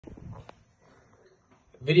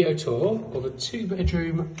Video tour of a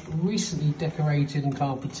 2-bedroom, recently decorated and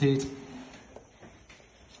carpeted,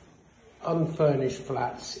 unfurnished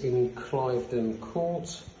flats in Cliveden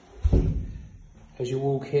Court. As you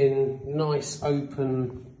walk in, nice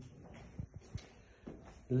open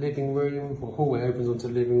living room, or hallway opens onto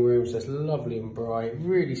the living room, so it's lovely and bright,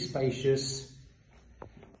 really spacious.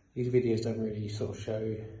 These videos don't really sort of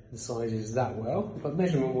show the sizes that well, but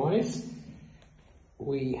measurement wise,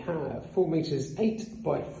 we have 4 meters 8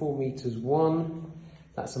 by 4 meters 1.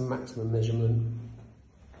 That's a maximum measurement.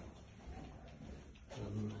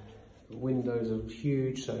 The windows are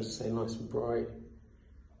huge, so as I say, nice and bright.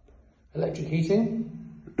 Electric heating.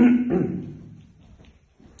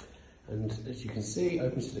 And as you can see,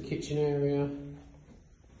 opens to the kitchen area.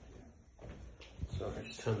 Sorry, I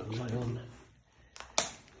just turned the light on.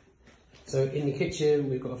 So in the kitchen,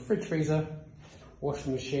 we've got a fridge freezer,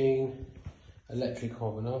 washing machine, electric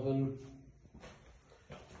hob and oven.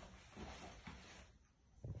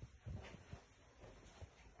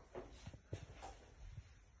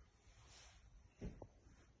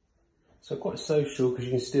 So quite social, because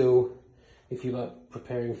you can still, if you like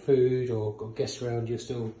preparing food or got guests around, you're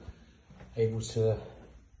still able to sort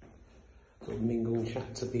of mingle and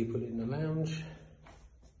chat to people in the lounge.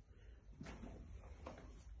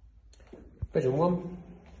 Bedroom 1.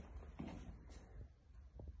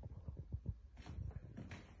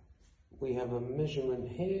 We have a measurement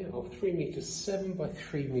here of 3 meters 7 by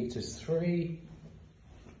 3 meters 3.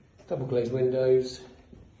 Double glazed windows.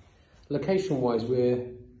 Location wise, we're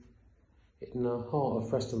in the heart of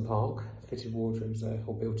Preston Park, fitted wardrobes there,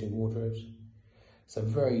 or built-in wardrobes. So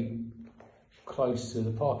very close to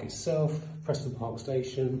the park itself, Preston Park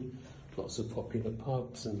Station, lots of popular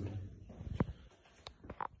pubs and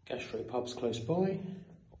gastro pubs close by.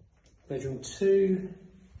 Bedroom 2.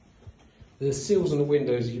 The seals on the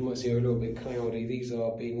windows, you might see, are a little bit cloudy. These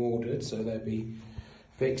are being ordered, so they'll be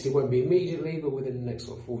fixed. It won't be immediately, but within the next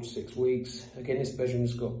sort of 4 to 6 weeks. Again, this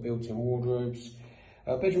bedroom's got built-in wardrobes.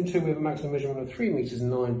 Bedroom 2, we have a maximum measurement of 3 meters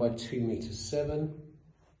 9 by 2 meters 7.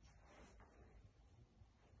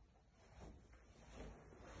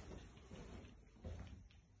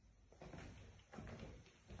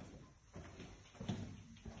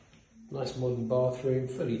 Nice modern bathroom,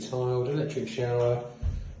 fully tiled, electric shower,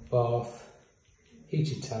 bath,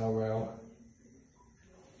 heated towel rail.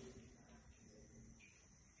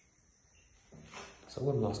 So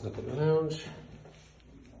one last look at the lounge.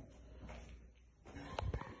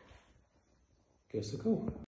 Give us a call.